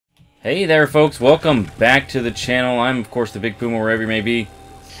Hey there, folks. Welcome back to the channel. I'm, of course, the Big Puma, wherever you may be,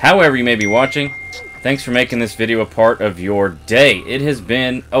 however you may be watching. Thanks for making this video a part of your day. It has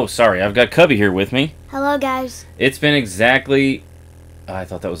been... Oh, sorry. I've got Cubby here with me. Hello, guys. It's been exactly... I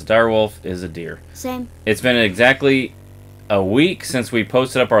thought that was a direwolf. Is a deer. Same. It's been exactly a week since we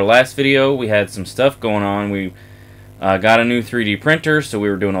posted up our last video. We had some stuff going on. We got a new 3D printer, so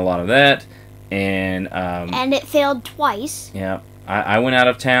we were doing a lot of that. And it failed twice. Yeah. I went out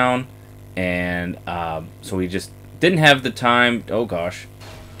of town, and so we just didn't have the time. Oh, gosh.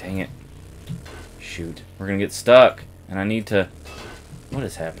 Dang it. Shoot. We're going to get stuck, and I need to... What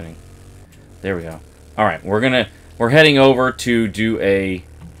is happening? There we go. All right, we're heading over to do a...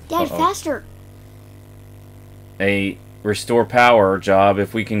 Dad, faster. A restore power job,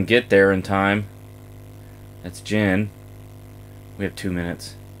 if we can get there in time. That's Jen. We have 2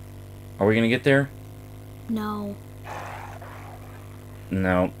 minutes. Are we going to get there? No.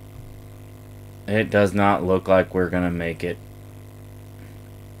 No. It does not look like we're going to make it.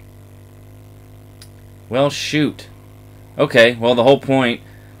 Well, shoot. Okay, well, the whole point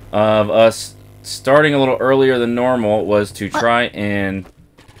of us starting a little earlier than normal was to try and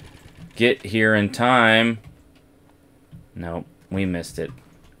get here in time. No, we missed it.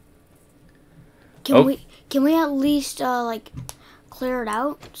 Can we at least like clear it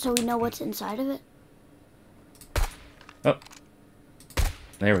out so we know what's inside of it? Oh.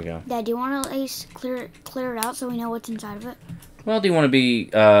 There we go. Dad, do you want to at least clear it out so we know what's inside of it? Well, do you want to be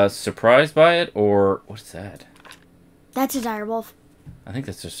surprised by it, or what's that? That's a direwolf. I think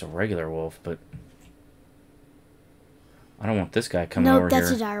that's just a regular wolf, but I don't want this guy coming over here. No,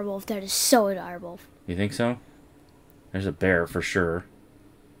 that's a direwolf. That is so a direwolf. You think so? There's a bear for sure.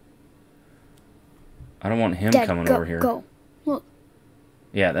 I don't want him coming over here. Go. Look.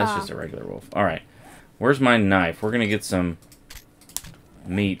 Yeah, that's just a regular wolf. All right. Where's my knife? We're going to get some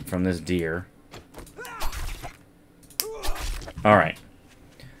meat from this deer. All right.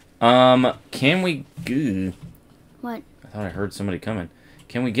 Can we... What? I thought I heard somebody coming.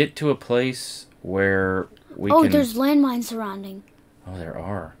 Can we get to a place where we can... Oh, there's landmines surrounding. Oh, there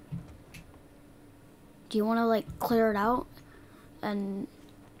are. Do you want to, like, clear it out? And...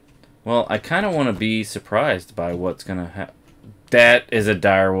 Well, I kind of want to be surprised by what's going to happen. That is a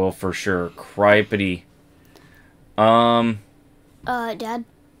direwolf for sure. Cripety. Dad,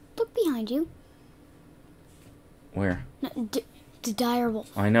 look behind you. Where? No, the direwolf.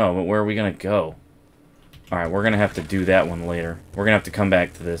 I know, but where are we going to go? Alright, we're going to have to do that one later. We're going to have to come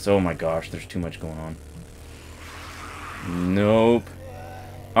back to this. Oh my gosh, there's too much going on. Nope.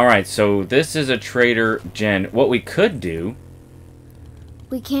 Alright, so this is a Trader Jen. What we could do...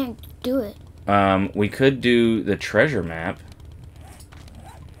 We can't do it. We could do the treasure map.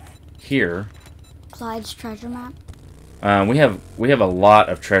 Here. Clyde's treasure map? We have a lot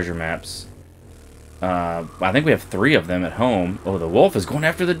of treasure maps. I think we have 3 of them at home. Oh, the wolf is going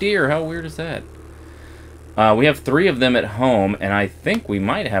after the deer. How weird is that? We have 3 of them at home, and I think we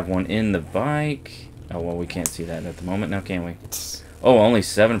might have one in the bike. Oh, well, we can't see that at the moment now, can we? Oh, only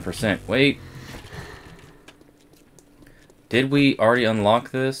 7%. Wait. Did we already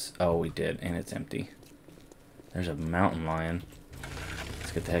unlock this? Oh, we did, and it's empty. There's a mountain lion.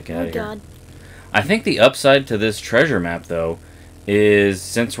 Let's get the heck out of here. God. I think the upside to this treasure map, though, is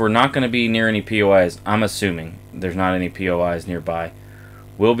since we're not going to be near any POIs, I'm assuming there's not any POIs nearby,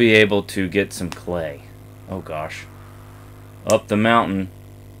 we'll be able to get some clay. Oh, gosh. Up the mountain.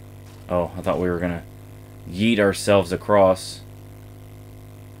 Oh, I thought we were going to yeet ourselves across.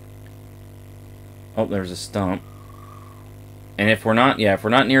 Oh, there's a stump. And if we're not, if we're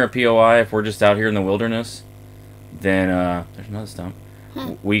not near a POI, if we're just out here in the wilderness, then, there's another stump.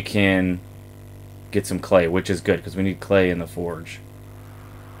 We can get some clay, which is good, because we need clay in the forge.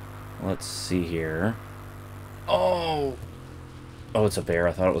 Let's see here. Oh! Oh, it's a bear.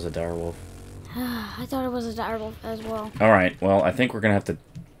 I thought it was a direwolf. I thought it was a direwolf as well. Alright, well, I think we're going to have to...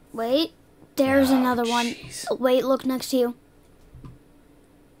 Wait, there's another one. Wait, look next to you.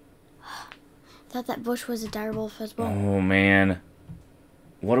 I thought that bush was a direwolf as well. Oh, man.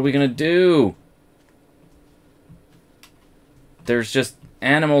 What are we going to do? There's just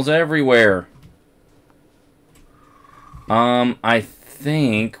animals everywhere. I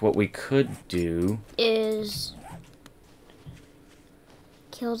think what we could do... is...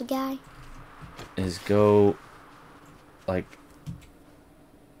 kill the guy? Is go... like...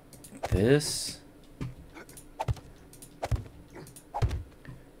 this?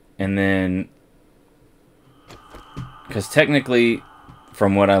 And then... because technically,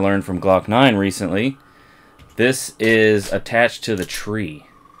 from what I learned from Glock 9 recently, this is attached to the tree.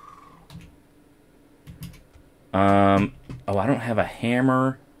 Oh, I don't have a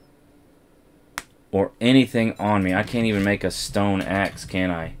hammer. or anything on me. I can't even make a stone axe,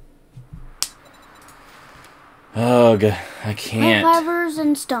 can I? Ugh, I can't. Fibers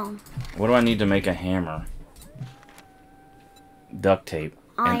and stone. What do I need to make a hammer? Duct tape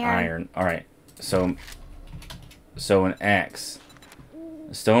and iron. All right. So an axe.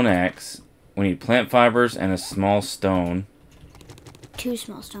 A stone axe. We need plant fibers and a small stone. 2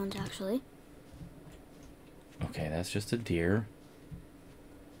 small stones, actually. Okay, that's just a deer.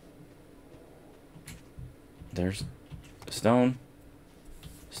 There's stone.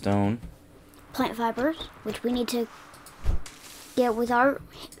 Stone. Plant fibers, which we need to get with our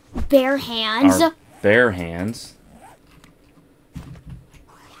bare hands. Our bare hands.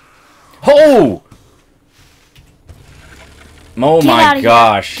 Oh! Oh my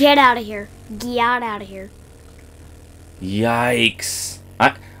gosh. Get out of here. Get out of here. Yikes.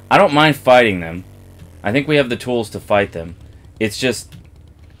 I don't mind fighting them. I think we have the tools to fight them. It's just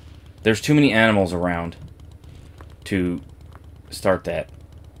there's too many animals around to start that.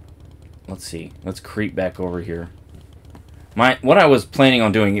 Let's see. Let's creep back over here. What I was planning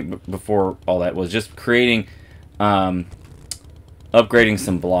on doing before all that was just creating upgrading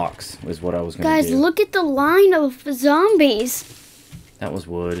some blocks is what I was going to do. Guys, look at the line of zombies. That was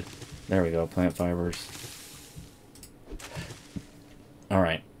wood. There we go. Plant fibers. All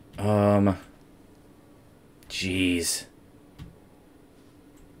right. Jeez.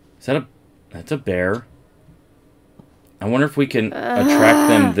 That's a bear. I wonder if we can attract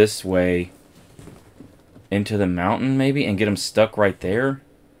them this way into the mountain maybe and get them stuck right there.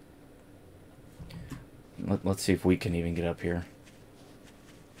 Let's see if we can even get up here.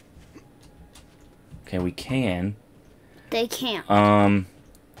 Okay, we can. They can't.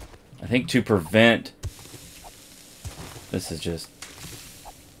 I think to prevent... This is just...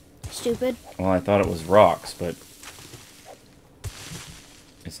 Stupid. Well, I thought it was rocks, but...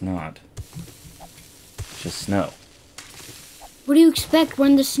 It's not. It's just snow. What do you expect? We're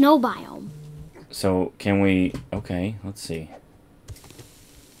in the snow biome. So, can we... Okay, let's see.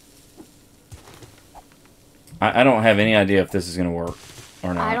 I don't have any idea if this is going to work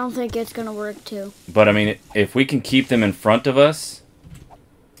or not. I don't think it's going to work, too. But, I mean, if we can keep them in front of us...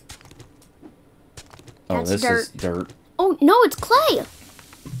 That's this dirt. is dirt. Oh, no, it's clay.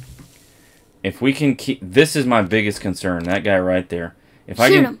 If we can keep... This is my biggest concern, that guy right there. If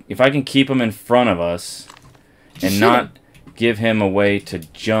Shoot I can keep him in front of us and not give him a way to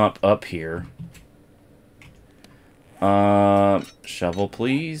jump up here. Shovel,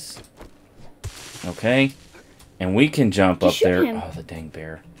 please. Okay. And we can jump up there. Him. Oh, the dang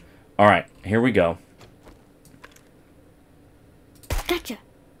bear. Alright, here we go. Gotcha.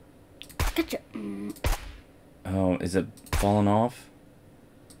 Gotcha. Oh, is it falling off?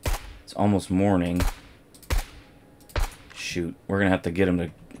 It's almost morning. Shoot, we're gonna have to get him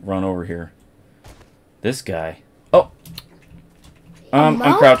to run over here. This guy. Oh! I'm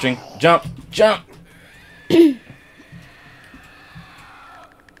crouching. Jump! Jump!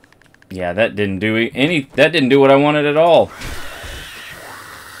 Yeah, that didn't do that didn't do what I wanted at all.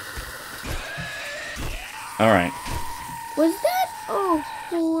 Alright. Was that a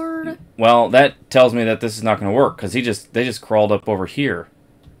horde? Well, that tells me that this is not going to work, because they just crawled up over here.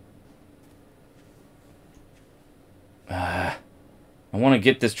 I want to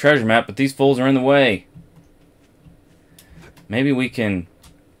get this treasure map, but these fools are in the way. Maybe we can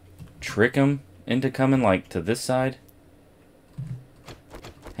trick them into coming, like, to this side?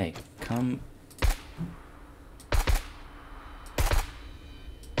 Hey, come.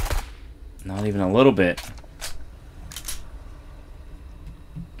 Not even a little bit.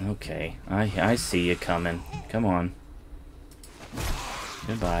 Okay, I see you coming. Come on.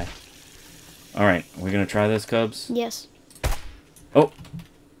 Goodbye. Alright, we're gonna try this, Cubs? Yes. Oh!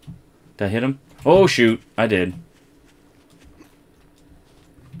 Did I hit him? Oh, shoot! I did.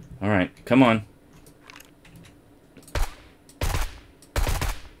 Alright, come on.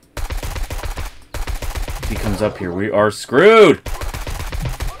 If he comes up here, we are screwed!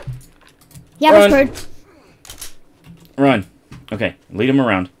 Yeah, we're screwed. Run. Okay, lead him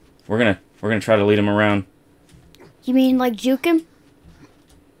around. We're gonna try to lead him around. You mean like juke him?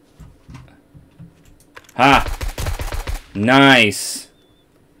 Ha! Nice!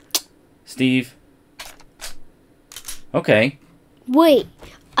 Steve. Okay. Wait,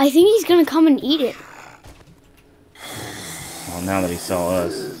 I think he's gonna come and eat it. Well, now that he saw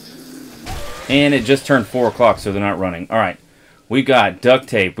us. And it just turned 4 o'clock, so they're not running. Alright. We got duct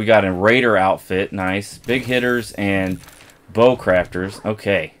tape. We got a raider outfit. Nice. Big hitters and bow crafters.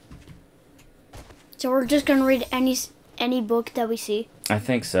 Okay. So we're just gonna read any book that we see? I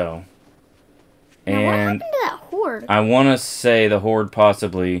think so. Now, what happened And to that horde? I want to say the horde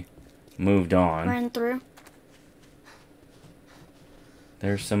possibly moved on. Ran through.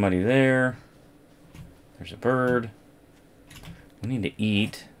 There's somebody there. There's a bird. We need to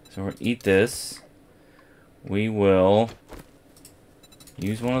eat. So we'll eat this. We will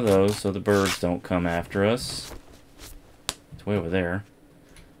use one of those so the birds don't come after us. It's way over there.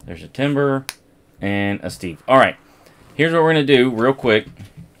 There's a timber and a Steve. Alright. Here's what we're going to do real quick.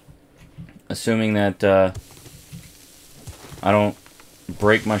 Assuming that I don't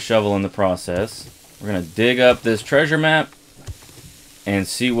break my shovel in the process. We're going to dig up this treasure map and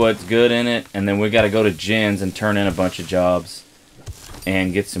see what's good in it. And then we got to go to Jen's and turn in a bunch of jobs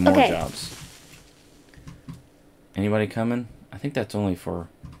and get some more jobs. Anybody coming? I think that's only for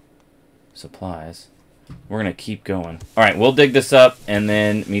supplies. We're going to keep going. Alright, we'll dig this up and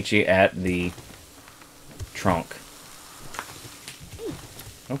then meet you at the trunk.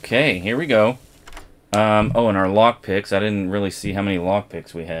 Okay, here we go. Oh, and our lockpicks. I didn't really see how many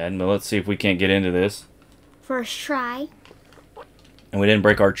lockpicks we had, but let's see if we can't get into this. First try. And we didn't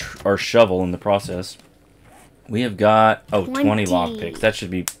break our shovel in the process. We have got 20 lockpicks. That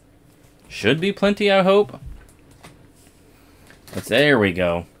should be plenty, I hope. There we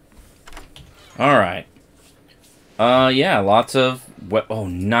go. All right. Yeah, lots of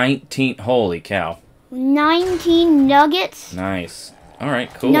 19. Holy cow. 19 nuggets. Nice. All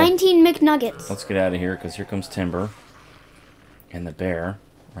right, cool. 19 McNuggets. Let's get out of here because here comes Timber and the bear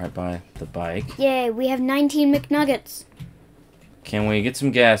right by the bike. Yay, we have 19 McNuggets. Can we get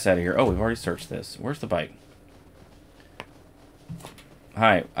some gas out of here? Oh, we've already searched this. Where's the bike?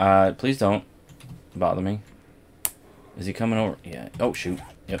 Hi, please don't bother me. Is he coming over? Yeah. Oh, shoot.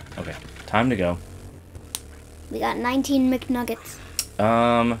 Yep, okay. Time to go. We got 19 McNuggets.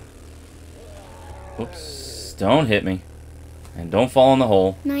 Oops. Don't hit me. And don't fall in the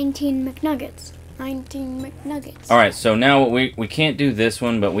hole. 19 McNuggets. 19 McNuggets. Alright, so now we can't do this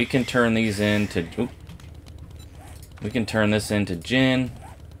one, but we can turn these into... we can turn this into gin.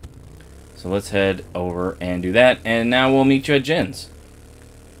 So let's head over and do that. And now we'll meet you at Gin's.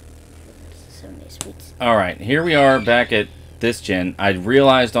 So many sweets. Alright, here we are back at this gin. I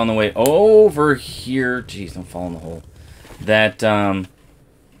realized on the way over here... Jeez, don't fall in the hole. That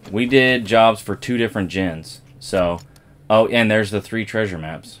we did jobs for 2 different gins. So... Oh, and there's the 3 treasure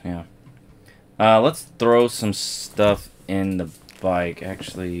maps. Yeah. Let's throw some stuff in the bike.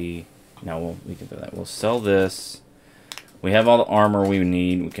 Actually, no, we can do that. We'll sell this. We have all the armor we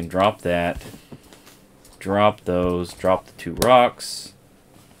need. We can drop that. Drop those. Drop the 2 rocks.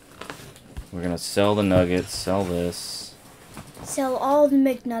 We're going to sell the nuggets. Sell this. Sell all the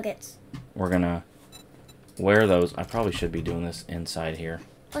McNuggets. We're going to wear those. I probably should be doing this inside here.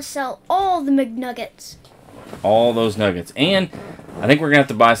 Let's sell all the McNuggets. All those nuggets. And I think we're going to have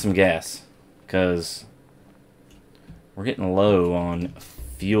to buy some gas. Because we're getting low on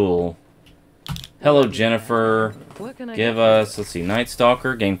fuel. Hello, Jennifer. Give us, let's see, Night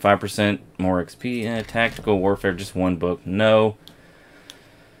Stalker. Gain 5% more XP. Tactical Warfare, just 1 book. No.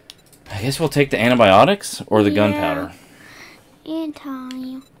 I guess we'll take the antibiotics or the gunpowder.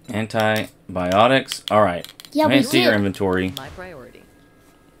 Antibiotics. Alright. Yeah, I see your inventory. My priority.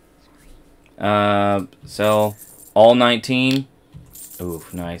 Sell all 19. Ooh,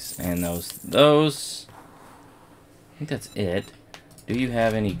 nice. And those. I think that's it. Do you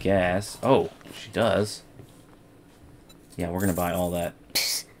have any gas? Oh, she does. Yeah, we're gonna buy all that.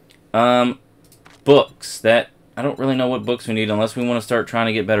 Books. That I don't really know what books we need unless we want to start trying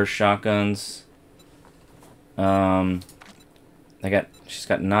to get better shotguns. She's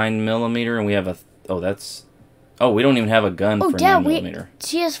got 9mm, and we have a. Oh, that's. Oh, we don't even have a gun for 9mm.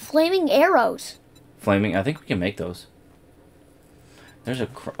 She has flaming arrows. Flaming? I think we can make those. There's a...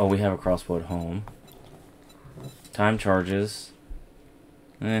 Oh, we have a crossbow at home. Time charges.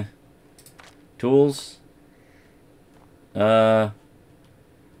 Tools. We have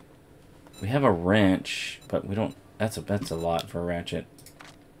a wrench, but we don't... That's a lot for a ratchet.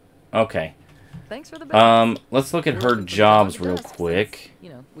 Okay. Thanks for the let's look at her jobs real quick. You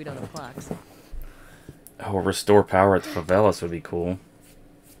know, we don't have clocks. Oh, restore power at the favelas would be cool.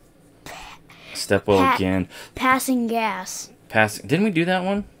 Stepwell again. Passing gas. Didn't we do that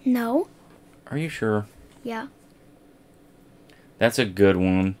one? No. Are you sure? Yeah. That's a good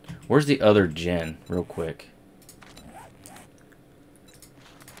one. Where's the other Jen? Real quick.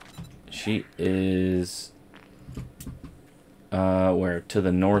 She is... where? To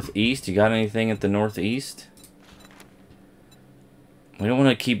the northeast? You got anything at the northeast? We don't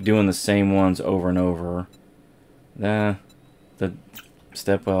want to keep doing the same ones over and over. The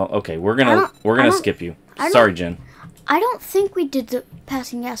Stepwell. Okay, we're gonna skip you. Sorry, Jen. I don't think we did the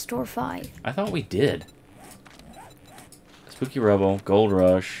passing gas door 5. I thought we did. Spooky Rebel, Gold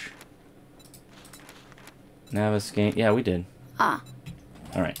Rush. Naviskane. Yeah, we did. Ah.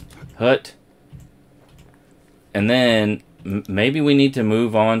 Alright. Hut. And then, maybe we need to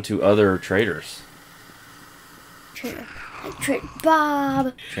move on to other traders. Trader. Trader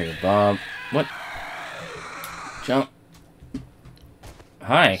Bob. Trader Bob. What? Jump.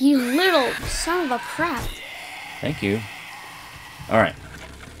 Hi. You little son of a crap. Thank you. Alright.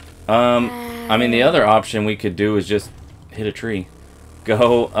 I mean, the other option we could do is just hit a tree.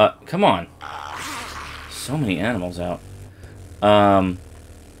 Go, come on. So many animals out.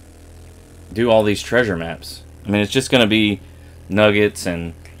 Do all these treasure maps. I mean, it's just gonna be nuggets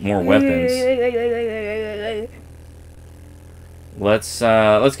and more weapons. Let's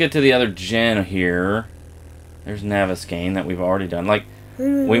get to the other gen here. There's Naviskane that we've already done. Like,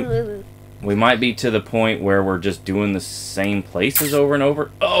 we might be to the point where we're just doing the same places over and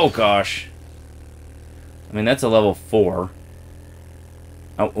over. Oh, gosh. I mean, that's a level 4.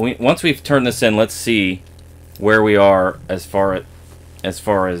 Once we've turned this in, let's see where we are as far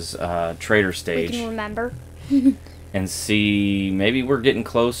as trader stage. We can remember. And see, maybe we're getting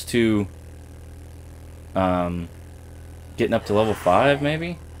close to getting up to level 5,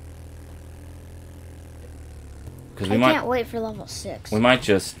 maybe? Because I can't wait for level 6. We might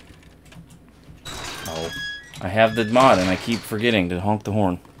just... Oh, I have the mod and I keep forgetting to honk the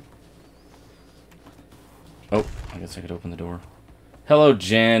horn. Oh, I guess I could open the door. Hello,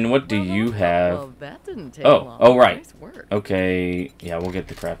 Jen. What do you have? Well, that didn't take long. Oh, right. Nice work. Okay, yeah, we'll get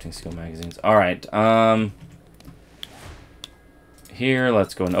the crafting skill magazines. All right. Here,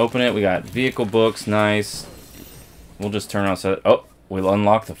 let's go and open it. We got vehicle books. Nice. We'll just turn outside. Oh, we'll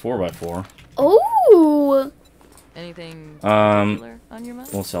unlock the 4x4. Oh. Anything particular on your mind?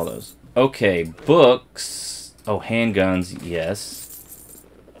 We'll sell those. Okay, books. Oh, handguns. Yes.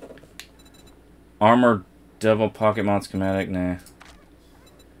 Armor, double pocket mod schematic. Nah.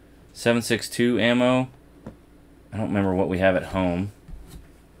 7.62 ammo. I don't remember what we have at home.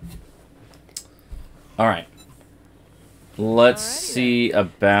 Alright. Let's see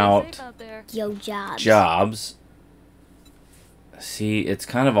about Yo, jobs. Jobs. See, it's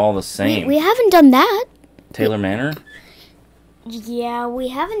kind of all the same. We haven't done that. Taylor Manor? Yeah, we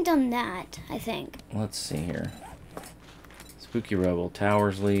haven't done that, I think. Let's see here. Spooky Rebel,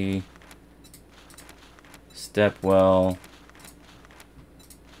 Towersley, Stepwell.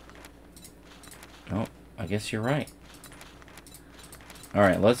 Oh, I guess you're right.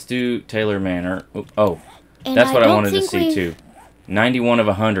 Alright, let's do Taylor Manor. Oh, And that's what I wanted to think see too. 91 of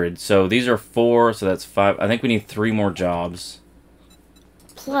 100. So these are 4, so that's 5. I think we need 3 more jobs.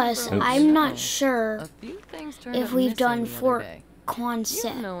 Plus, Oops. I'm not sure A few things turned if up we've missing done the other 4 day. You concept.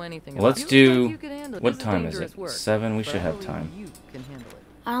 don't know anything Let's about it. You look do... like you could handle it. What This time is dangerous it? work, 7? We but should have only time. you can handle it.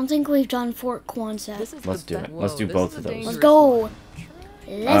 I don't think we've done 4 concept. This is Let's the do best- it. Let's do Whoa, both this of is a those. Let's dangerous go. one.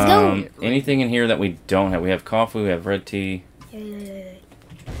 Let's go. Anything in here that we don't have? We have coffee, we have red tea.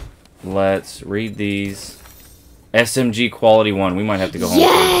 Let's read these. SMG quality 1. We might have to go home.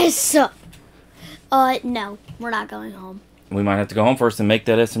 Yes! No. We're not going home. We might have to go home first and make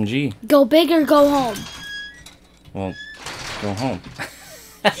that SMG. Go big or go home. Well, go home.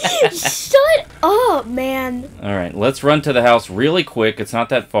 Shut up, man. Alright, let's run to the house really quick. It's not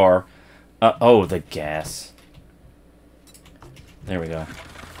that far. Oh, the gas. There we go.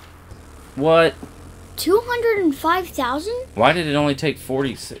 What? 205,000? Why did it only take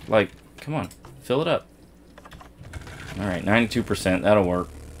 40? Like, come on. Fill it up. Alright, 92%. That'll work.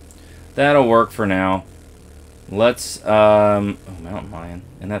 That'll work for now. Let's, oh, mountain lion.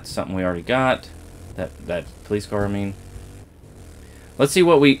 And that's something we already got. That police car, I mean. Let's see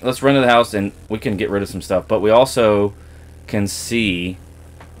what let's run to the house and we can get rid of some stuff. But we also can see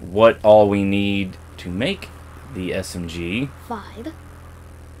what all we need to make the SMG. 5.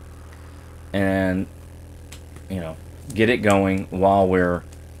 And, you know, get it going while we're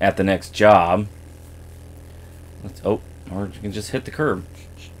at the next job. Or you can just hit the curb.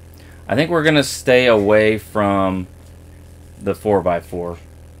 I think we're going to stay away from the 4x4.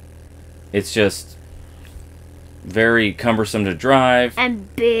 It's just very cumbersome to drive.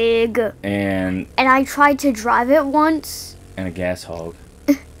 And big. And I tried to drive it once. And a gas hog.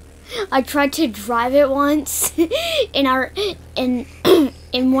 I tried to drive it once in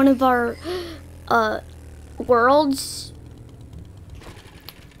one of our worlds.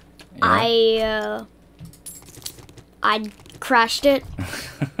 Yeah. I crashed it.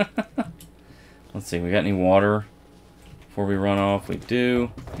 Let's see, we got any water before we run off? We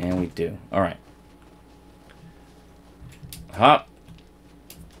do, and we do. Alright. Hop.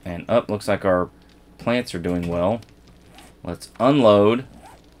 And up. Looks like our plants are doing well. Let's unload.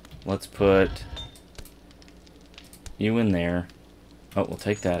 Let's put you in there. Oh, we'll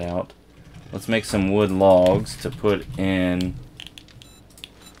take that out. let's make some wood logs to put in.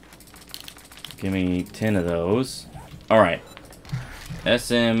 Give me 10 of those. Alright.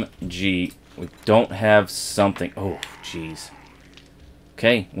 SMG. We don't have something. Oh, jeez.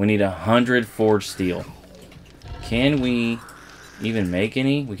 Okay, we need 100 forged steel. Can we even make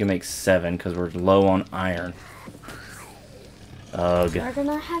any? We can make 7 because we're low on iron. Ugh. We're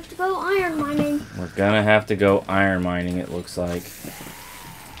gonna have to go iron mining. We're gonna have to go iron mining, it looks like.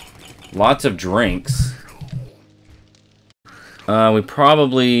 Lots of drinks. We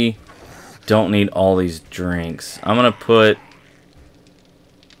probably don't need all these drinks. I'm gonna put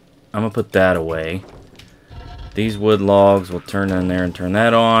that away. These wood logs will turn in there and turn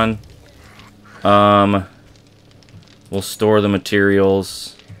that on. We'll store the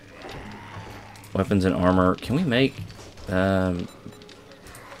materials. Weapons and armor. Can we make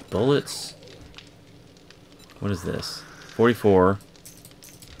bullets? What is this? 44.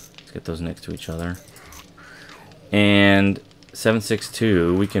 Let's get those next to each other. And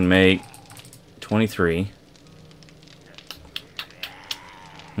 7.62, we can make 23.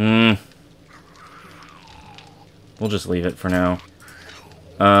 We'll just leave it for now.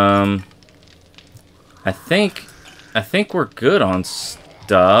 I think we're good on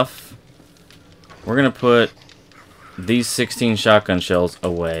stuff. We're gonna put these 16 shotgun shells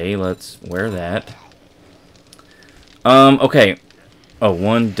away. Let's wear that. Okay. Oh,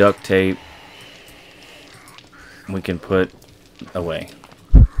 1 duct tape we can put away.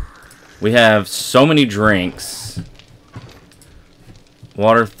 We have so many drinks.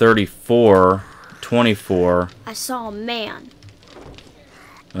 Water 34, 24. I saw a man.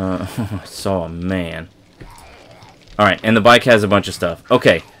 I saw a man. Alright, and the bike has a bunch of stuff.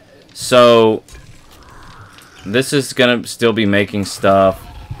 Okay, so this is going to still be making stuff.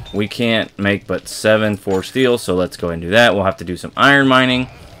 We can't make but 7 for steel, so let's go ahead and do that. We'll have to do some iron mining.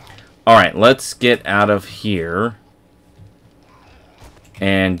 Alright, let's get out of here.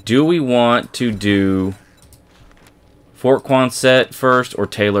 And do we want to do Fort Quonset first or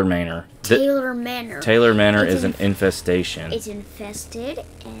Taylor Manor? Taylor Manor. Taylor Manor is an infestation. It's infested,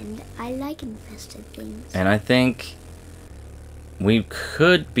 and I like infested things. And I think we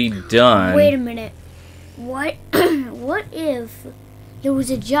could be done. Wait a minute. What what if there was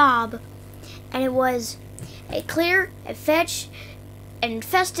a job and it was a clear, a fetch, an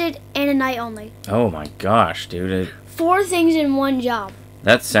infested, and a night only? Oh my gosh, dude. 4 things in one job.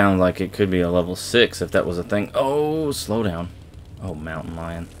 That sounds like it could be a level 6 if that was a thing. Oh, slow down. Oh, mountain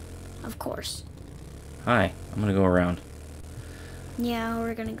lion. Of course. Hi, I'm gonna go around. Yeah,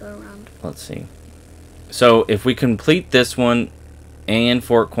 we're gonna go around. Let's see. So, if we complete this one and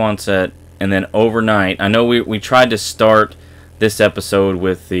Fort Quonset, and then overnight, I know we tried to start this episode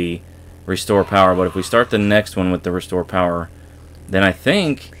with the Restore Power, but if we start the next one with the Restore Power, then I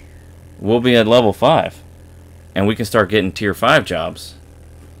think we'll be at level 5. And we can start getting tier 5 jobs.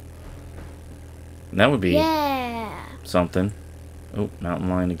 And that would be something. Oh, mountain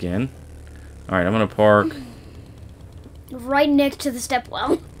lion again. Alright, I'm going to park right next to the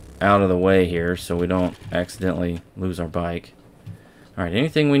stepwell. Out of the way here so we don't accidentally lose our bike. Alright,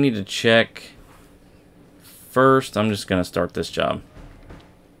 anything we need to check first? I'm just going to start this job.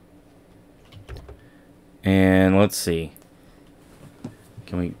 And let's see.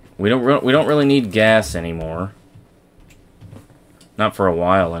 Can we don't really need gas anymore. Not for a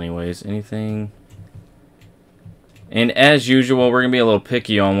while anyways. Anything? And as usual, we're going to be a little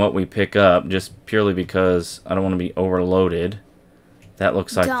picky on what we pick up, just purely because I don't want to be overloaded. That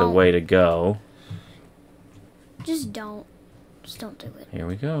looks like the way to go. Just don't. Just don't do it. Here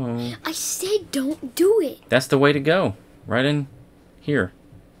we go. I said don't do it. That's the way to go. Right in here.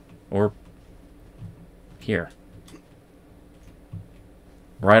 Or here.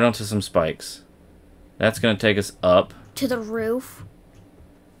 Right onto some spikes. That's going to take us up. To the roof.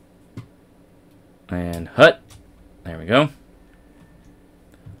 And hut. There we go.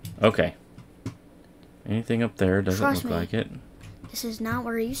 Okay. Anything up there? Doesn't look like it. This is not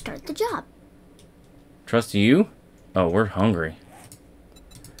where you start the job. Trust you? Oh, we're hungry.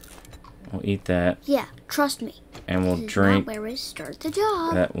 We'll eat that. Yeah, trust me. And we'll this is drink not where we start the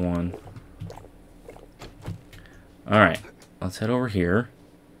job. That one. Alright. Let's head over here.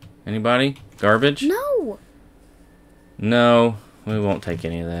 Anybody? Garbage? No. No, we won't take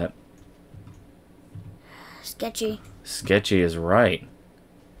any of that. Sketchy. Sketchy is right.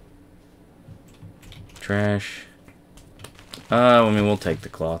 Trash. I mean, we'll take the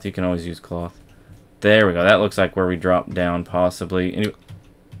cloth. You can always use cloth. There we go. That looks like where we drop down, possibly. There's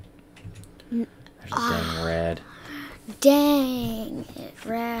a dang rad. Dang it,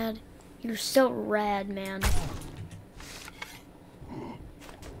 Rad. You're so rad, man.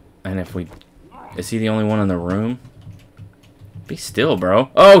 And if we... Is he the only one in the room? Be still, bro.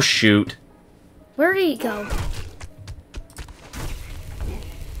 Oh, shoot. Where did he go?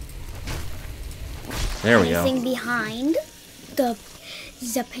 There we go. Anything behind the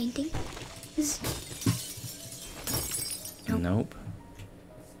painting? Nope.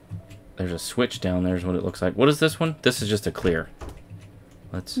 There's a switch down there is what it looks like. What is this one? This is just a clear.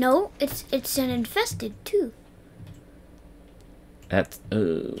 Let's... No, it's an infested too. That's...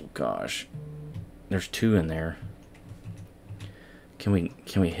 Oh, gosh. There's 2 in there. Can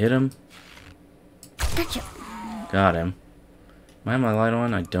we hit him? Gotcha. Got him. Am I have my light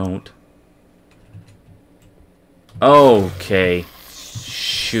on? I don't. Okay.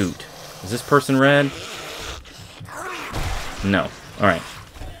 Shoot. Is this person red? No. Alright.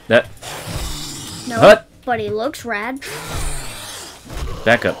 That... No, What? but he looks rad.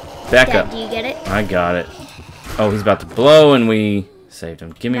 Back up. Back Dad, up. do you get it? I got it. Oh, he's about to blow and we saved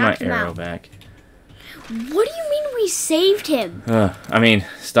him. Give me Knocked my him arrow out. back. What do you mean we saved him? I mean,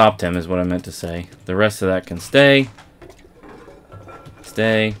 stopped him is what I meant to say. The rest of that can stay.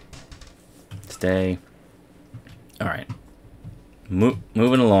 Stay. Stay. Alright.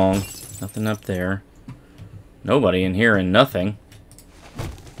 Moving along. Nothing up there. Nobody in here and nothing.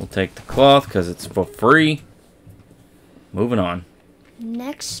 We'll take the cloth because it's for free. Moving on.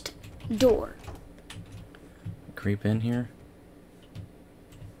 Next door. Creep in here.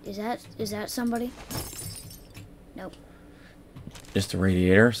 Is that somebody? Nope. Just a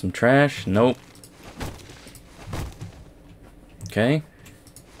radiator. Some trash. Nope. Okay.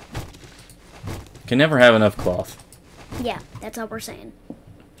 Can never have enough cloth. Yeah, that's all we're saying.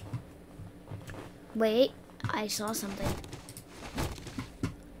 Wait, I saw something.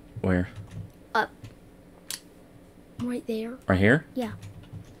 Where? Up. Right there. Right here? Yeah.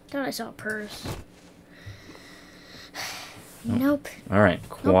 Thought I saw a purse. Nope. Alright.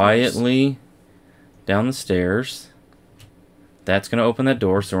 Quietly down the stairs. That's going to open that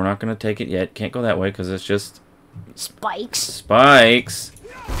door, so we're not going to take it yet. Can't go that way because it's just... Spikes. Spikes.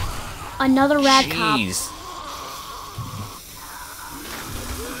 Another rad cop. Jeez.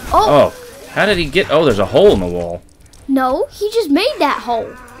 Oh! Oh, how did he get... Oh, there's a hole in the wall. No, he just made that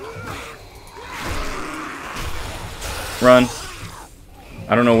hole. Run.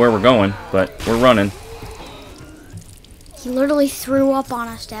 I don't know where we're going, but we're running. He literally threw up on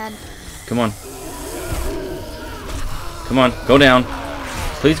us, Dad. Come on. Come on, go down.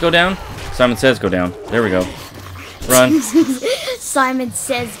 Please go down. Simon says go down. There we go. Run. Simon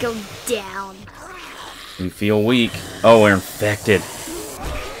says go down. We feel weak. Oh, we're infected.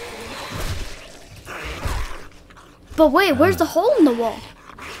 But wait, where's the hole in the wall?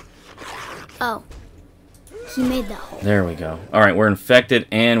 Oh. He made that hole. There we go. Alright, we're infected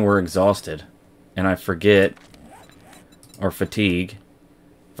and we're exhausted. And I forget, or fatigue,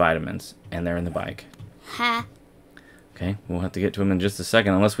 vitamins. And they're in the bike. Ha. Okay, we'll have to get to them in just a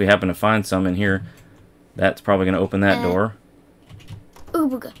second. Unless we happen to find some in here. That's probably going to open that door.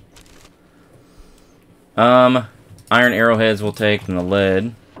 Ooga. Iron arrowheads we'll take and the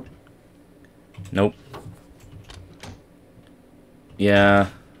lead. Nope. Yeah,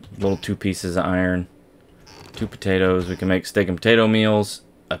 little 2 pieces of iron. 2 potatoes. We can make steak and potato meals.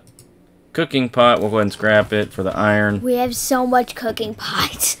 A cooking pot. We'll go ahead and scrap it for the iron. We have so much cooking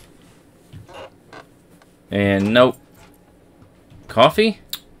pots. And nope. Coffee?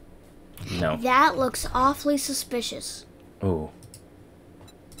 No. That looks awfully suspicious. Oh.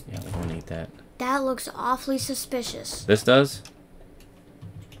 Yeah, we don't need that. That looks awfully suspicious. This does?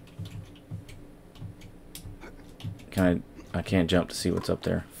 I can't jump to see what's up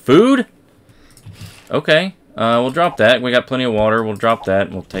there. Food? Okay. We'll drop that. We got plenty of water. We'll drop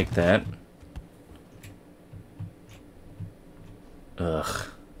that. We'll take that. Ugh.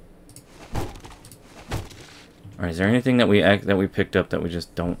 Alright, is there anything that we picked up that we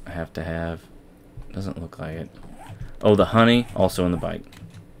just don't have to have? Doesn't look like it. Oh, the honey, also in the bike.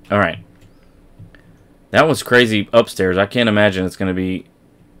 Alright. That was crazy upstairs. I can't imagine it's going to be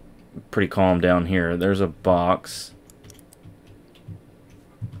pretty calm down here. There's a box.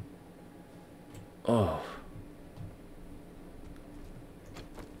 Oh.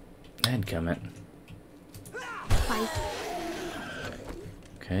 Dadgummit. Bye.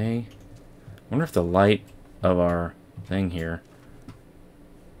 Okay. Wonder if the light of our thing here.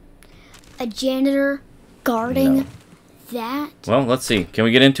 A janitor guarding No. that? Well, let's see. Can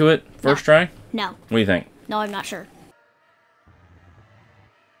we get into it first try? No. What do you think? No, I'm not sure.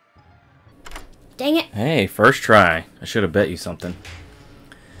 Dang it. Hey, first try. I should have bet you something.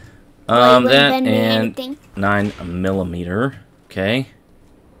 Well, you wouldn't That bet me and anything. 9mm. Okay.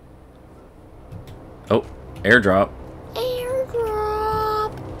 Oh, airdrop.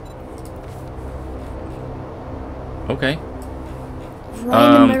 Airdrop. Okay.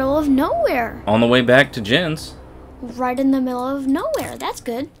 Right in the middle of nowhere. On the way back to Jen's. Right in the middle of nowhere. That's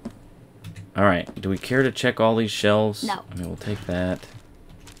good. Alright, do we care to check all these shelves? No. I mean, we'll take that.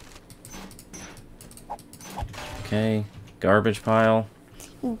 Okay, garbage pile.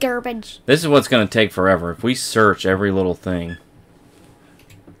 Garbage. This is what's going to take forever. If we search every little thing.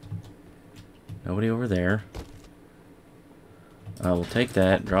 Nobody over there. We'll take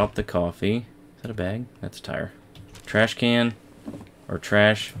that, drop the coffee. Is that a bag? That's a tire. Trash can. Or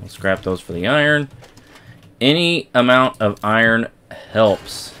trash. We'll scrap those for the iron. Any amount of iron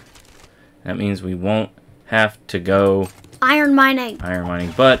helps. That means we won't have to go iron mining. Iron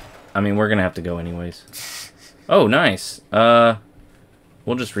mining. But, I mean, we're going to have to go anyways. Oh, nice. We'll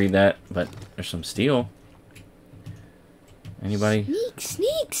just read that. But there's some steel. Anybody? Sneak,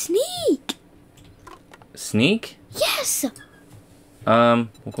 sneak, sneak. Sneak? Yes. We'll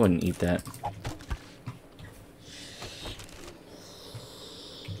go ahead and eat that.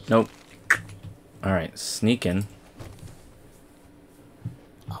 Nope. Alright, sneaking.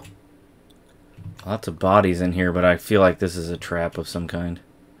 Oh. Lots of bodies in here, but I feel like this is a trap of some kind.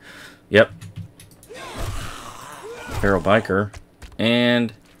 Yep. Feral biker.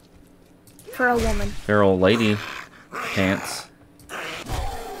 And... feral woman. Feral lady pants.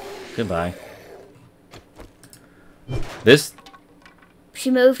 Goodbye. This... she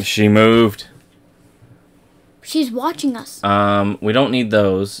moved. She moved. She's watching us. We don't need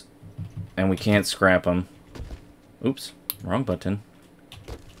those. And we can't scrap them. Oops. Wrong button.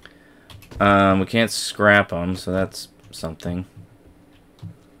 We can't scrap them, so that's something.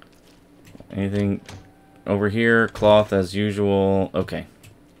 Anything over here? Cloth as usual. Okay.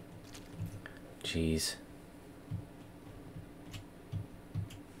 Jeez.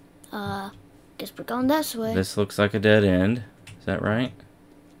 Guess we're going this way. This looks like a dead end. Is that right?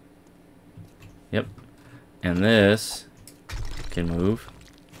 Yep. And this can move.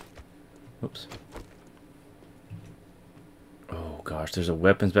 Oops. Oh gosh, there's a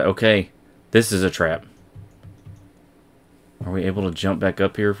weapons bag. Okay, this is a trap. Are we able to jump back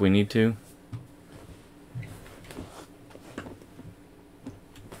up here if we need to?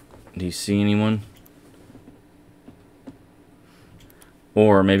 Do you see anyone?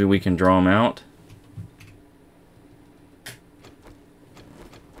 Or maybe we can draw them out.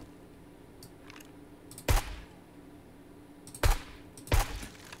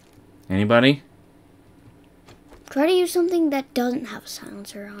 Anybody? Try to use something that doesn't have a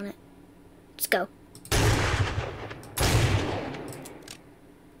silencer on it. Let's go.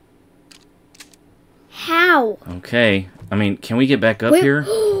 How? Okay. I mean, can we get back up here?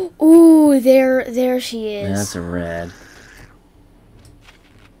 Ooh, there she is. That's a rad.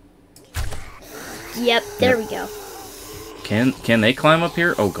 Yep, there we go. Can they climb up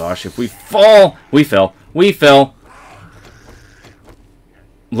here? Oh gosh, if we fall, we fell. We fell.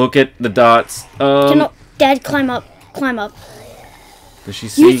 Look at the dots. Dad, climb up. Climb up. Does she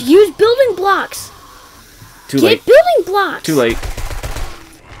see? Use building blocks. Too late. Get building blocks. Too late.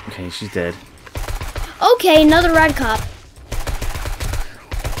 Okay, she's dead. Okay, another red cop.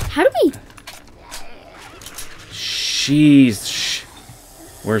 How do we... Jeez.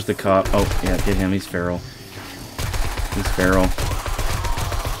 Where's the cop? Oh, yeah, get him. He's feral. He's feral.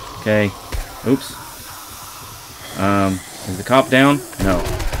 Okay. Oops. Is the cop down? No.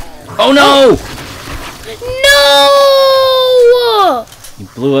 Oh, no! No! You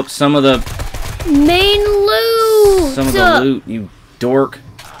blew up some of the... main loot! Some of the loot, you dork.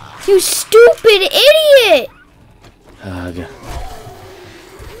 You stupid idiot! Ugh.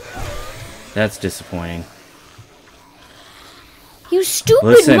 That's disappointing. You stupid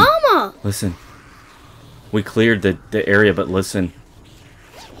Listen. mama! Listen. We cleared the area, but listen.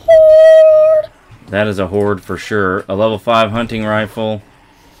 Horde! That is a horde for sure. A level 5 hunting rifle.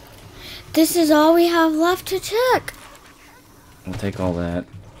 This is all we have left to check. We'll take all that.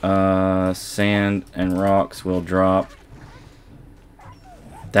 Sand and rocks will drop.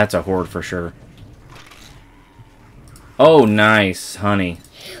 That's a horde for sure. Oh, nice, honey.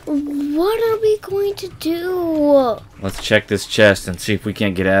 What are we going to do? Let's check this chest and see if we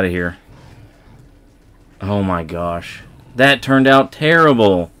can't get out of here. Oh my gosh. That turned out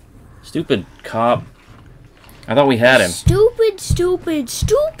terrible. Stupid cop. I thought we had him. Stupid, stupid,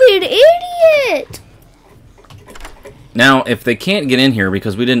 stupid idiot! Now, if they can't get in here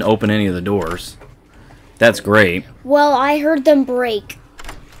because we didn't open any of the doors, that's great. Well, I heard them break.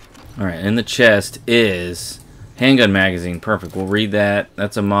 Alright, in the chest is handgun magazine. Perfect. We'll read that.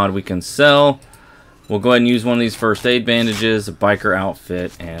 That's a mod we can sell. We'll go ahead and use one of these first aid bandages, a biker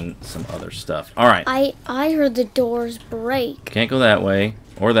outfit, and some other stuff. Alright. I heard the doors break. Can't go that way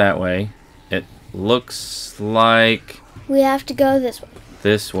or that way. looks like we have to go this way.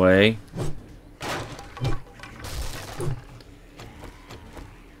 This way.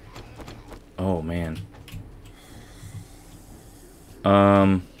 Oh man.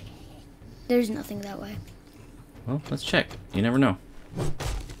 There's nothing that way. Well, let's check. You never know.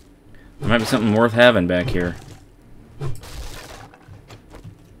 There might be something worth having back here.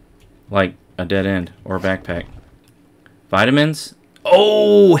 Like a dead end or a backpack. Vitamins?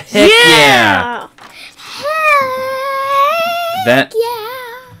 Oh, heck yeah!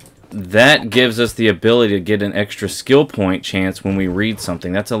 That gives us the ability to get an extra skill point chance when we read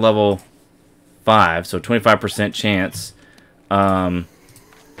something. That's a level 5, so 25% chance. Adds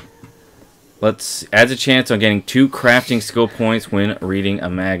a chance on getting 2 crafting skill points when reading a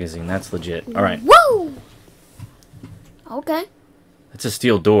magazine. That's legit. All right. Woo! Okay. That's a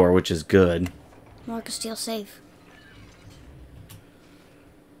steel door, which is good. More like a steel safe.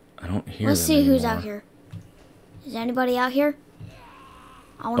 I don't hear Let's them see who's anymore. out here. Is anybody out here?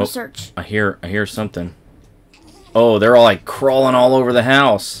 I want to search. I hear something. Oh, they're all like crawling all over the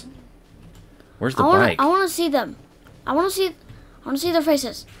house. Where's the bike? I want to see them. I want to see their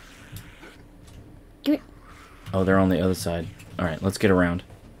faces. Give me. Oh, they're on the other side. All right, let's get around.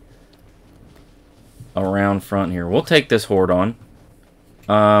 Around front here. We'll take this horde on.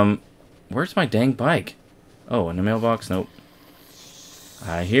 Where's my dang bike? Oh, in the mailbox? Nope.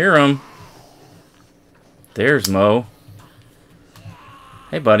 I hear him. There's Mo.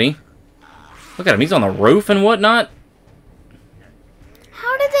 Hey, buddy. Look at him. He's on the roof and whatnot.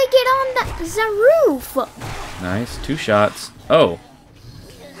 How did they get on the roof? Nice. 2 shots. Oh.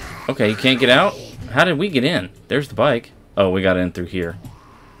 Okay, you can't get out? How did we get in? There's the bike. Oh, we got in through here.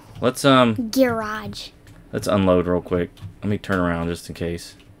 Let's Garage. Let's unload real quick. Let me turn around just in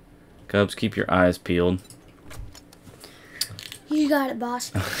case. Cubs, keep your eyes peeled. You got it,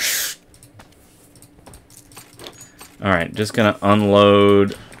 boss. Alright, just gonna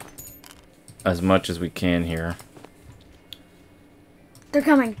unload as much as we can here. They're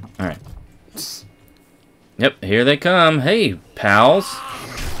coming. Alright. Yep, here they come. Hey, pals.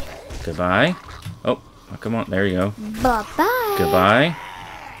 Goodbye. Oh, come on. There you go. Bye-bye. Goodbye.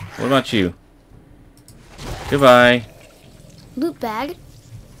 What about you? Goodbye. Loot bag.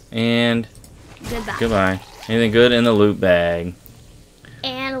 And Goodbye. goodbye. Anything good in the loot bag?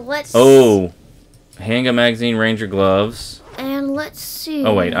 And let's... Oh! Handgun magazine, ranger gloves. And let's see.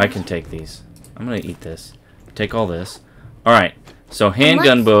 Oh, wait. I can take these. I'm going to eat this. Take all this. Alright. So,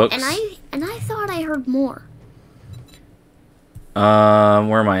 handgun books. And I thought I heard more.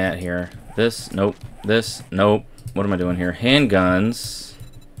 Where am I at here? This? Nope. This? Nope. What am I doing here? Handguns.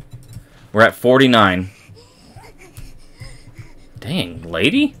 We're at 49. Dang,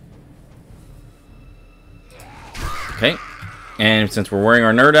 lady? Okay. And since we're wearing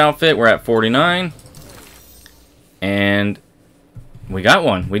our nerd outfit, we're at 49. And we got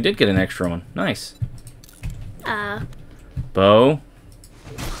one. We did get an extra one. Nice. Bow.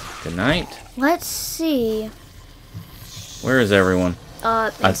 Good night. Let's see. Where is everyone?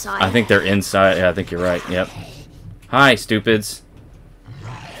 Inside. I think they're inside. Yeah, I think you're right. Yep. Hi, stupids.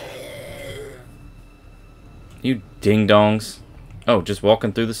 You ding-dongs. Oh, just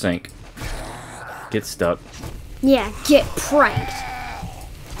walking through the sink. Get stuck. Yeah, get pranked.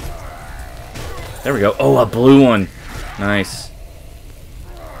 There we go. Oh, a blue one. Nice.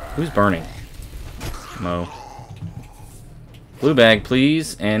 Who's burning? Mo. Blue bag,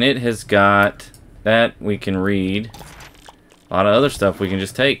 please. And it has got that we can read. A lot of other stuff we can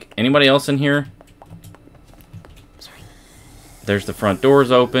just take. Anybody else in here? There's the front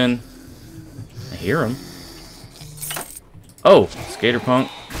doors open. I hear him. Oh, skater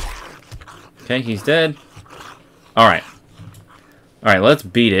punk. Okay, he's dead. Alright. Alright, let's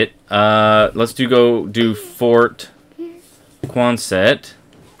beat it. Let's go do Fort Quonset.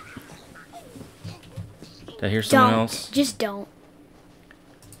 Did I hear someone else? Just don't.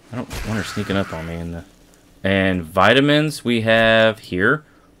 I don't want her sneaking up on me in the... And vitamins we have here.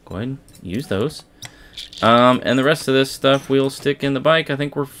 Go ahead and use those. And the rest of this stuff we'll stick in the bike. I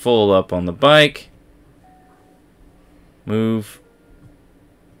think we're full up on the bike. Move.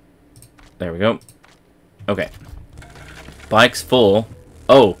 There we go. Okay. Bike's full.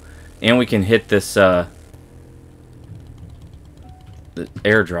 Oh, and we can hit this the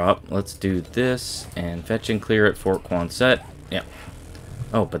airdrop. Let's do this and fetch and clear at Fort Quonset. Yeah.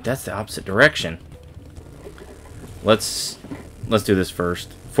 Oh, but that's the opposite direction. Let's do this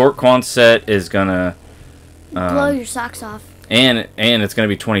first. Fort Quonset is gonna blow your socks off. And it's gonna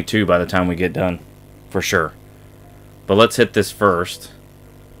be 22 by the time we get done, for sure. But let's hit this first,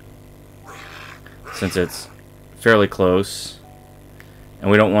 since it's fairly close, and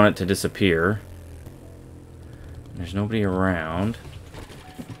we don't want it to disappear. There's nobody around.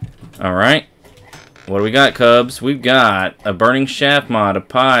 Alright. What do we got, Cubs? We've got a burning shaft mod, a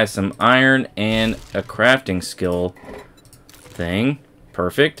pie, some iron, and a crafting skill thing.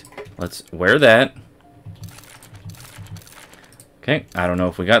 Perfect. Let's wear that. Okay, I don't know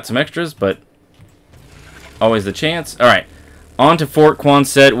if we got some extras, but always the chance. Alright, on to Fort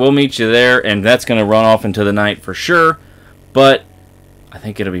Quonset. We'll meet you there, and that's going to run off into the night for sure. But I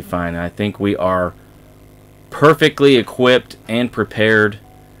think it'll be fine. I think we are perfectly equipped and prepared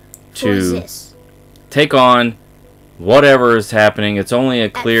to take on whatever is happening. It's only a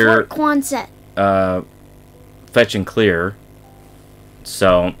clear... At Fort Quonset. Fetch and clear.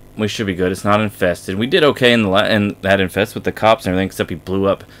 So we should be good. It's not infested. We did okay in that infest with the cops and everything, except he blew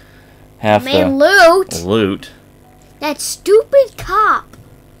up half the loot. That stupid cop.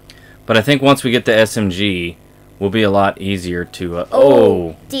 But I think once we get the SMG, we'll be a lot easier to...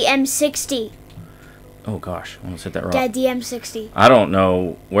 The M60. Oh gosh, I almost hit that rock. Dad, the M60. I don't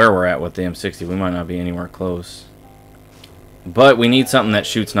know where we're at with the M60. We might not be anywhere close. But we need something that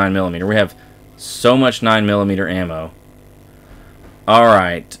shoots 9mm. We have so much 9mm ammo.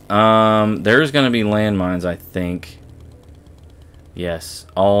 Alright, there's going to be landmines, I think. Yes,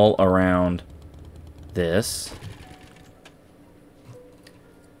 all around this.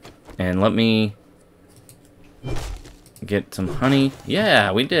 And let me get some honey.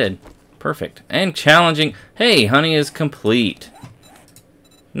 Yeah, we did. Perfect. And challenging. Hey, honey is complete.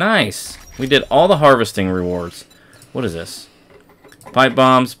 Nice. We did all the harvesting rewards. What is this? Pipe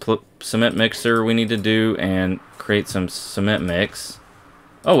bombs, cement mixer we need to do, and create some cement mix.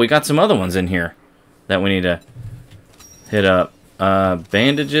 Oh, we got some other ones in here that we need to hit up.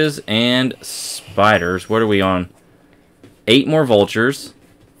 Bandages and spiders. What are we on? 8 more vultures.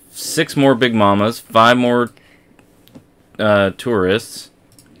 6 more big mamas. 5 more tourists.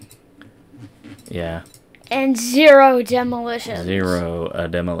 Yeah. And 0 demolitions. 0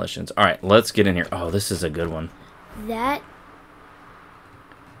 demolitions. Alright, let's get in here. Oh, this is a good one. That...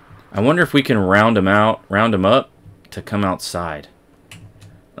 I wonder if we can round them up to come outside.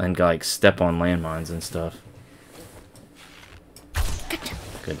 And, like, step on landmines and stuff. Gotcha.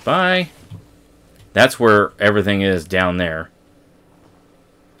 Goodbye. That's where everything is down there.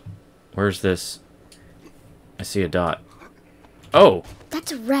 Where's this? I see a dot. Oh!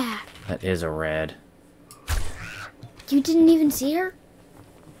 That's a rat. That is a rad. You didn't even see her?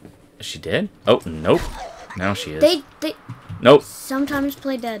 She did? Oh, nope. Now she is. They nope. sometimes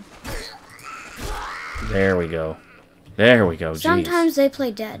play dead. There we go. There we go. Sometimes they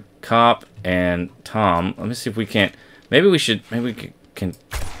play dead. Cop and Tom. Let me see if we can't. Maybe we can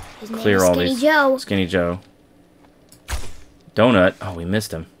clear all these. Joe. Skinny Joe. Donut. Oh, we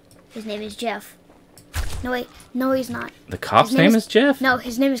missed him. His name is Jeff. No, wait. No, he's not. The cop's name is Jeff? No,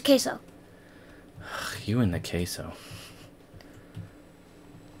 his name is Queso. You and the queso.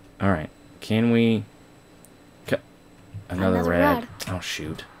 Alright. Can we... Another rad. Oh,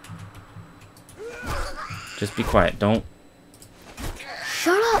 shoot. Just be quiet. Don't...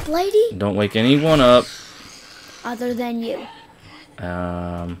 Shut up, lady! Don't wake anyone up. Other than you.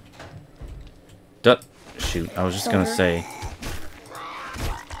 Shoot, I was just gonna say...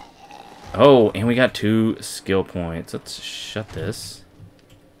 Oh, and we got 2 skill points. Let's shut this.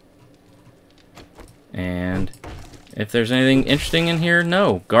 And if there's anything interesting in here,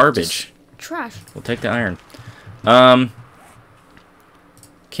 no. Garbage. Just trash. We'll take the iron.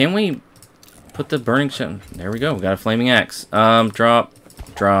 Can we put the burning shot? There we go. We got a flaming axe. Drop.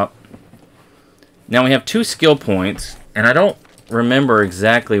 Now we have 2 skill points, and I don't remember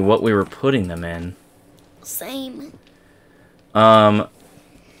exactly what we were putting them in. Same.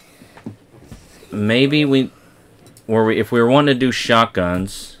 Maybe if we were wanting to do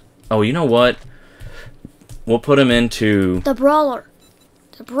shotguns. Oh, you know what? We'll put them into the brawler.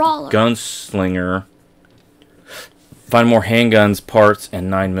 Gunslinger. Find more handguns, parts, and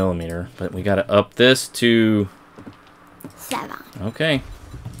 9mm. But we gotta up this to 7. Okay.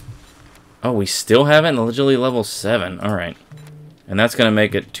 Oh, we still haven't legally level 7. All right, and that's gonna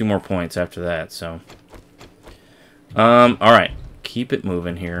make it 2 more points after that. So, all right, keep it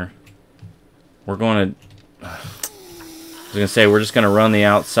moving here. We're going to... I was going to say, we're just going to run the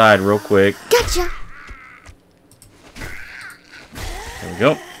outside real quick. Gotcha! There we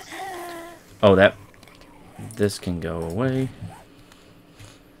go. Oh, this can go away.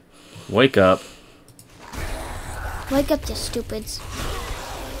 Wake up. Wake up, you stupids.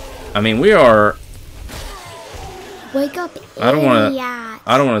 I mean, we are... Wake up, I don't want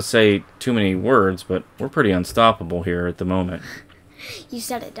to say too many words, but we're pretty unstoppable here at the moment. You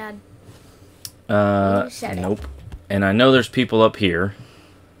said it, Dad. Nope. And I know there's people up here.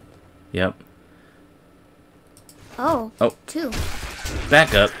 Yep. Oh. Oh. 2.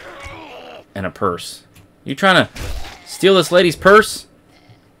 Back up. And a purse. You trying to steal this lady's purse?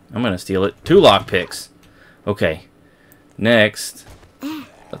 I'm gonna steal it. 2 lockpicks. Okay. Next.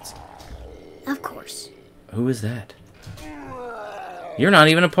 Let's. Of course. Who is that? You're not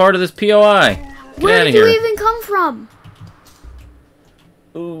even a part of this POI. Get Where out of did you here. even come from?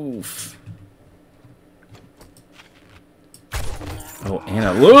 Oof. Oh, and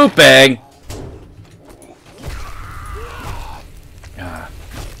a loot bag. Ah.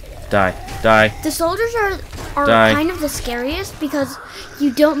 Die. The soldiers are Die. kind of the scariest because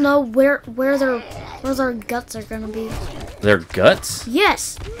you don't know where their guts are gonna be. Their guts?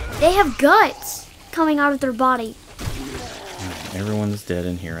 Yes, they have guts coming out of their body. Everyone's dead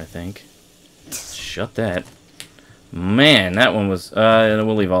in here, I think. Shut that. Man, that one was...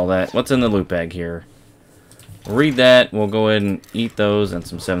 we'll leave all that. What's in the loot bag here? Read that. We'll go ahead and eat those and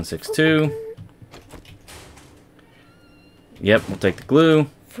some 7.62. Yep, we'll take the glue.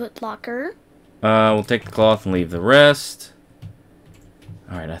 Foot locker. We'll take the cloth and leave the rest.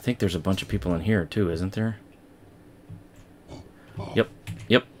 Alright, I think there's a bunch of people in here too, isn't there? Yep.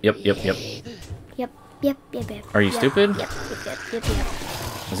 Yep. Are you stupid? Yep.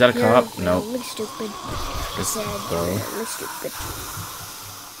 Is that a You're cop? No. really stupid. I said Bo. you're really stupid.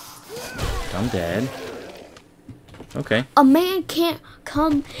 I'm dead. Okay. A man can't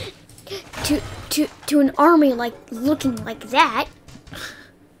come to an army like looking like that.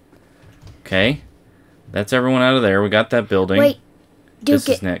 Okay. That's everyone out of there. We got that building. Wait, Duke This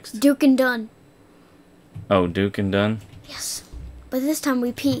is next. Duke and Dunn. Oh, Duke and Dunn? Yes, but this time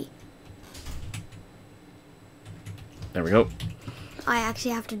we pee. There we go. I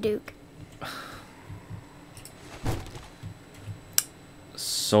actually have to Duke.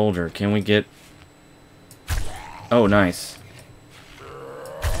 Soldier, can we get... Oh, nice.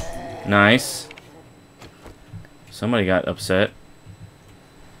 Nice. Somebody got upset.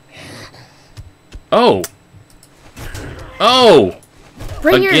 Oh! Oh!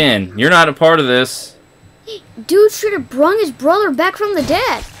 Bring Again, you're not a part of this. Dude should have brung his brother back from the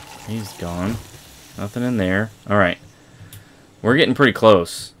dead. He's gone. Nothing in there. Alright. We're getting pretty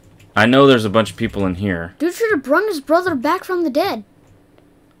close. I know there's a bunch of people in here. Dude should have brung his brother back from the dead.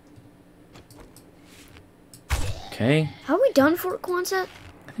 Okay. Have we done Fort Quonset?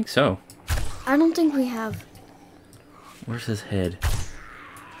 I think so. I don't think we have. Where's his head?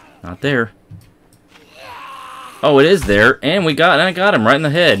 Not there. Oh, it is there. And I got him right in the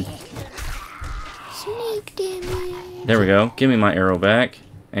head. Sneak damage. There we go. Give me my arrow back.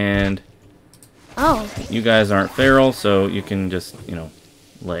 And Oh. you guys aren't feral, so you can just,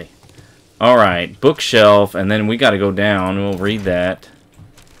 lay. Alright, bookshelf, and then we gotta go down. We'll read that.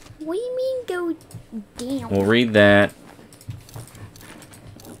 What do you mean go down? We'll read that.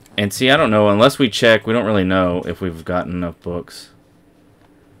 And see, I don't know. Unless we check, we don't really know if we've gotten enough books.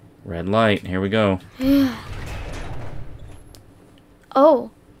 Red light. Here we go. Oh.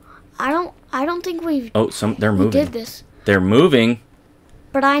 I don't think we've Oh, they're we moving. did this. They're moving.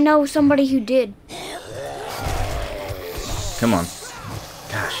 But I know somebody who did. Come on.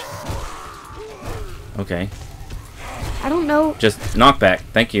 Gosh. Okay. I don't know. Just knockback.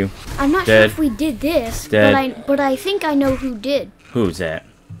 Thank you. I'm not Dead. sure if we did this, Dead. but I think I know who did. Who's that?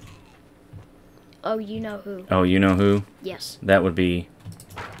 Oh, you know who? Oh, you know who? Yes, That would be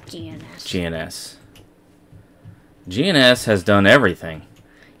GNS. GNS. GNS has done everything.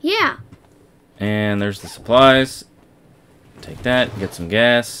 Yeah. And there's the supplies. Take that. Get some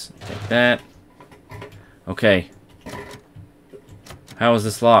gas. Take that. Okay. How is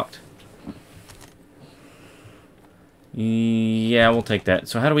this locked? Yeah, we'll take that.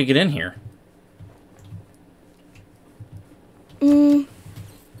 So how do we get in here?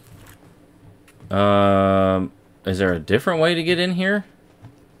 Is there a different way to get in here?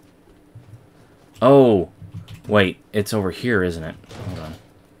 Oh, wait. It's over here, isn't it? Hold on.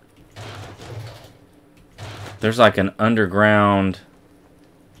 There's like an underground...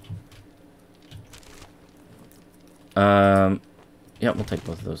 yeah, we'll take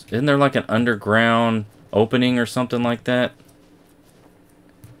both of those. Isn't there like an underground opening or something like that?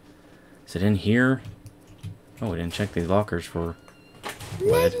 Is it in here? Oh, we didn't check these lockers for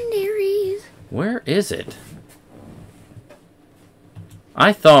lead. Legendaries. Where is it?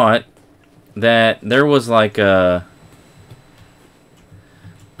 I thought that there was like a...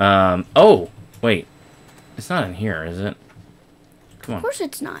 oh, wait. It's not in here, is it? Come on. Of course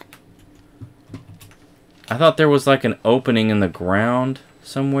it's not. I thought there was like an opening in the ground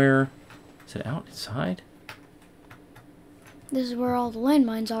somewhere. Is it outside? This is where all the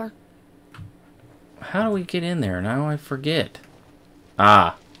landmines are. How do we get in there? Now I forget.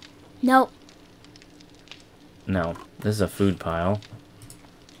 Ah. Nope. No. This is a food pile.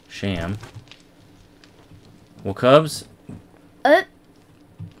 Sham. Well, Cubs?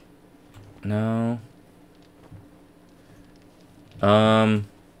 No.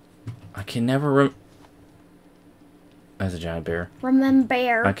 I can never That's a giant bear.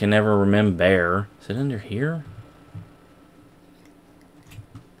 Remember. I can never remember. Is it under here?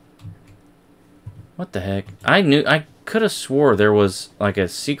 What the heck? I could have swore there was like a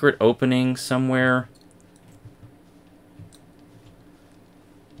secret opening somewhere.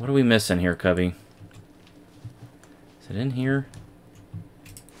 What are we missing here, Cubby? Is it in here?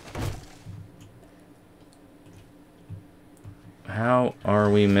 How are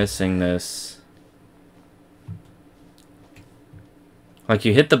we missing this? Like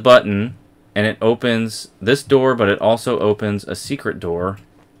you hit the button and it opens this door, but it also opens a secret door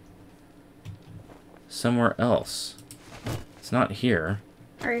somewhere else. It's not here.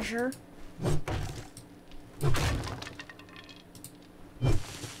 Are you sure?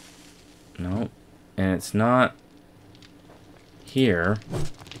 No. And it's not here.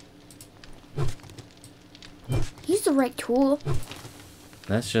 Use the right tool.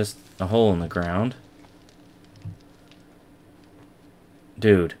 That's just a hole in the ground.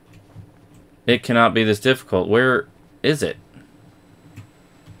 Dude. It cannot be this difficult. Where is it?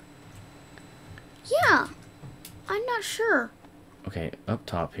 Yeah. I'm not sure. Okay, up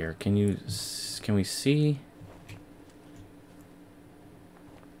top here. Can we see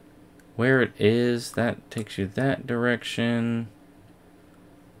where it is? That takes you that direction.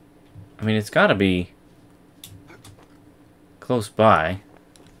 I mean, it's got to be close by.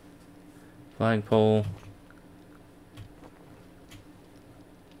 Flagpole.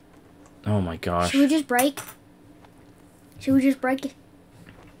 Oh my gosh. Should we just break? Should we just break it?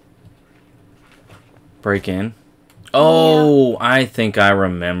 Break in. Oh, yeah. I think I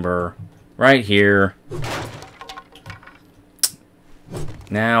remember. Right here.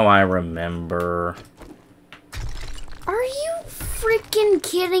 Now I remember. Are you freaking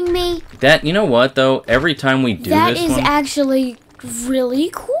kidding me? That, you know what though? Every time we do this one, that is actually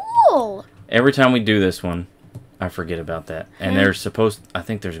really cool. Every time we do this one, I forget about that. And there's supposed, I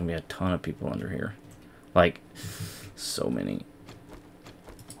think there's gonna be a ton of people under here. Like, so many.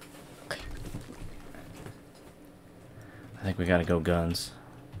 I think we gotta go guns.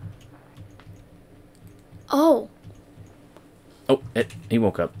 Oh. Oh, he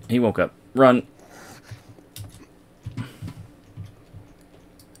woke up. He woke up. Run.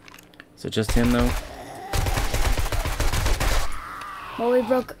 Is it just him though?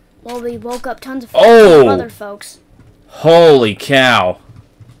 Well, we woke up tons of Oh! other folks. Holy cow.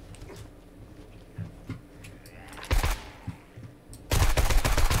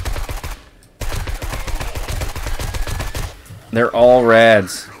 They're all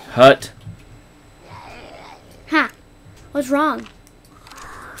rads. Hut. Huh. What's wrong?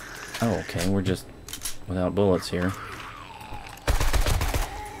 Oh, okay. We're just without bullets here.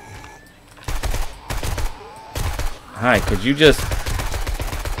 Hi, could you just...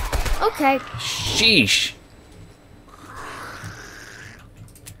 Okay. Sheesh.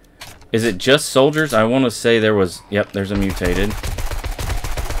 Is it just soldiers? I want to say there was... Yep, there's a mutated.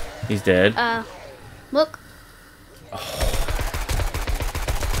 He's dead. Look.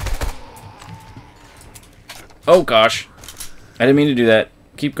 Oh, gosh. I didn't mean to do that.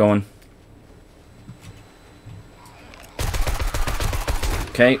 Keep going.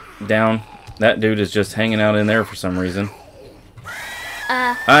 Okay, down. That dude is just hanging out in there for some reason.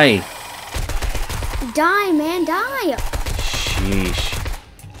 Aye. Die, man, die. Sheesh.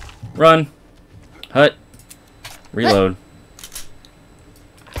 Run. Hut. Reload.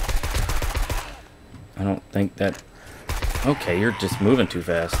 I don't think that... Okay, you're just moving too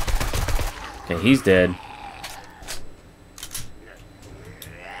fast. Okay, he's dead.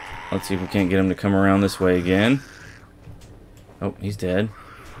 Let's see if we can't get him to come around this way again. Oh, he's dead.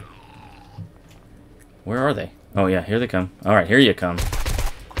 Where are they? Oh, yeah, here they come. Alright, here you come.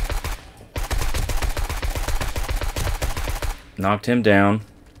 Knocked him down.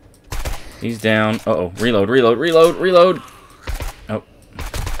 He's down. Uh-oh. Reload, reload, reload, reload! Oh.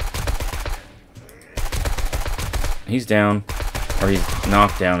 He's down. Or he's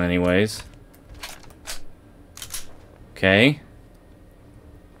knocked down anyways. Okay.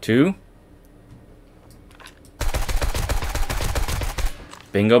 2.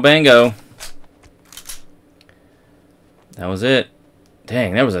 Bingo bango. That was it.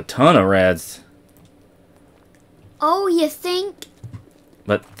 Dang, that was a ton of rads. Oh, you think?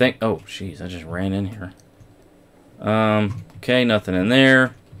 But think... Oh, jeez, I just ran in here. Okay, nothing in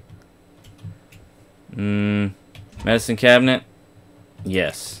there. Medicine cabinet?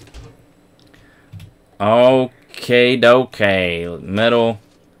 Yes. Okay, dokay. Metal.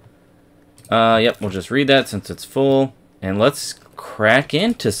 Yep, we'll just read that since it's full. And let's crack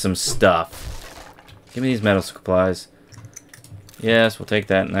into some stuff. Give me these metal supplies. Yes, we'll take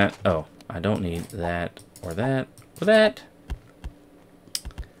that and that. Oh, I don't need that or that or that.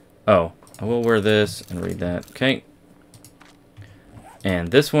 Oh, I will wear this and read that. Okay. And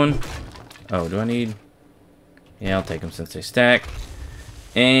this one. Oh, do I need... Yeah, I'll take them since they stack.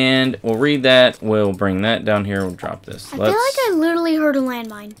 And we'll read that. We'll bring that down here. We'll drop this. I feel like I literally heard a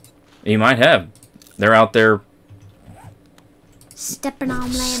landmine. You might have. They're out there stepping on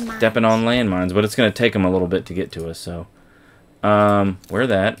landmines. Stepping on landmines, but it's going to take them a little bit to get to us, so. Wear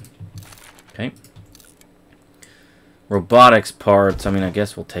that. Okay. Robotics parts. I mean, I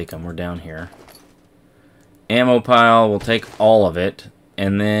guess we'll take them. We're down here. Ammo pile. We'll take all of it.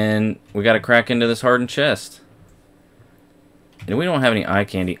 And then we got to crack into this hardened chest. And we don't have any eye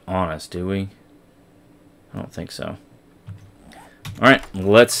candy on us, do we? I don't think so. Alright,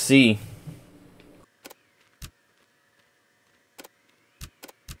 let's see.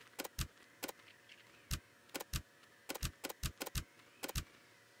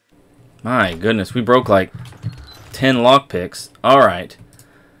 My goodness, we broke like 10 lockpicks. Alright.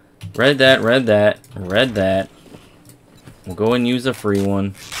 Read that, read that, read that. We'll go and use a free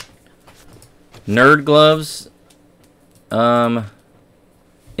one. Nerd gloves.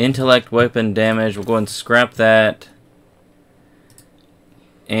 Intellect weapon damage. We'll go ahead and scrap that.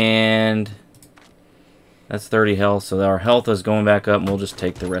 And that's 30 health, so our health is going back up, and we'll just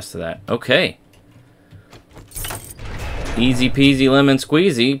take the rest of that. Okay. Easy peasy lemon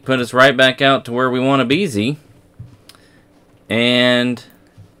squeezy. Put us right back out to where we want to be. And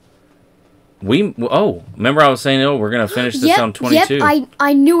oh, remember I was saying, oh, we're going to finish this on 22. Yep,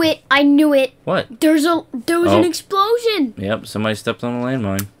 I knew it. I knew it. What? There was an explosion. Yep, somebody stepped on a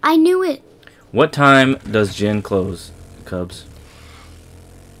landmine. I knew it. What time does Jen close, Cubs?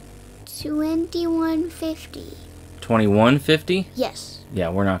 21:50. 21:50? Yes. Yeah,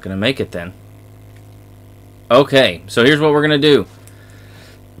 we're not going to make it then. Okay, so here's what we're going to do.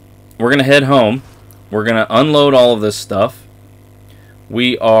 We're going to head home. We're going to unload all of this stuff.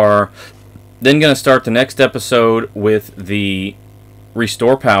 We are then going to start the next episode with the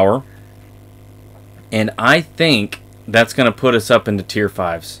restore power. And I think that's going to put us up into tier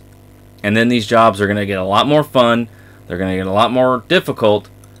 5s. And then these jobs are going to get a lot more fun. They're going to get a lot more difficult.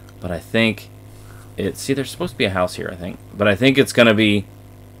 But I think see, there's supposed to be a house here, I think. But I think it's going to be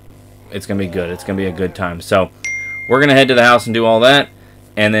good. It's going to be a good time. So we're going to head to the house and do all that.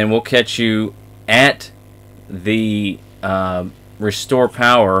 And then we'll catch you at the restore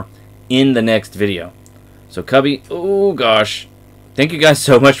power in the next video. So Cubby, oh gosh, thank you guys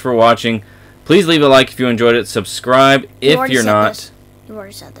so much for watching. Please leave a like if you enjoyed it. Subscribe if you're not. You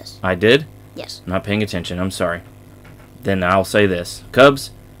already said this. I did? Yes. I'm not paying attention. I'm sorry. Then I'll say this. Cubs,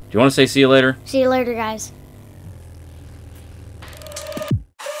 do you want to say see you later? See you later, guys.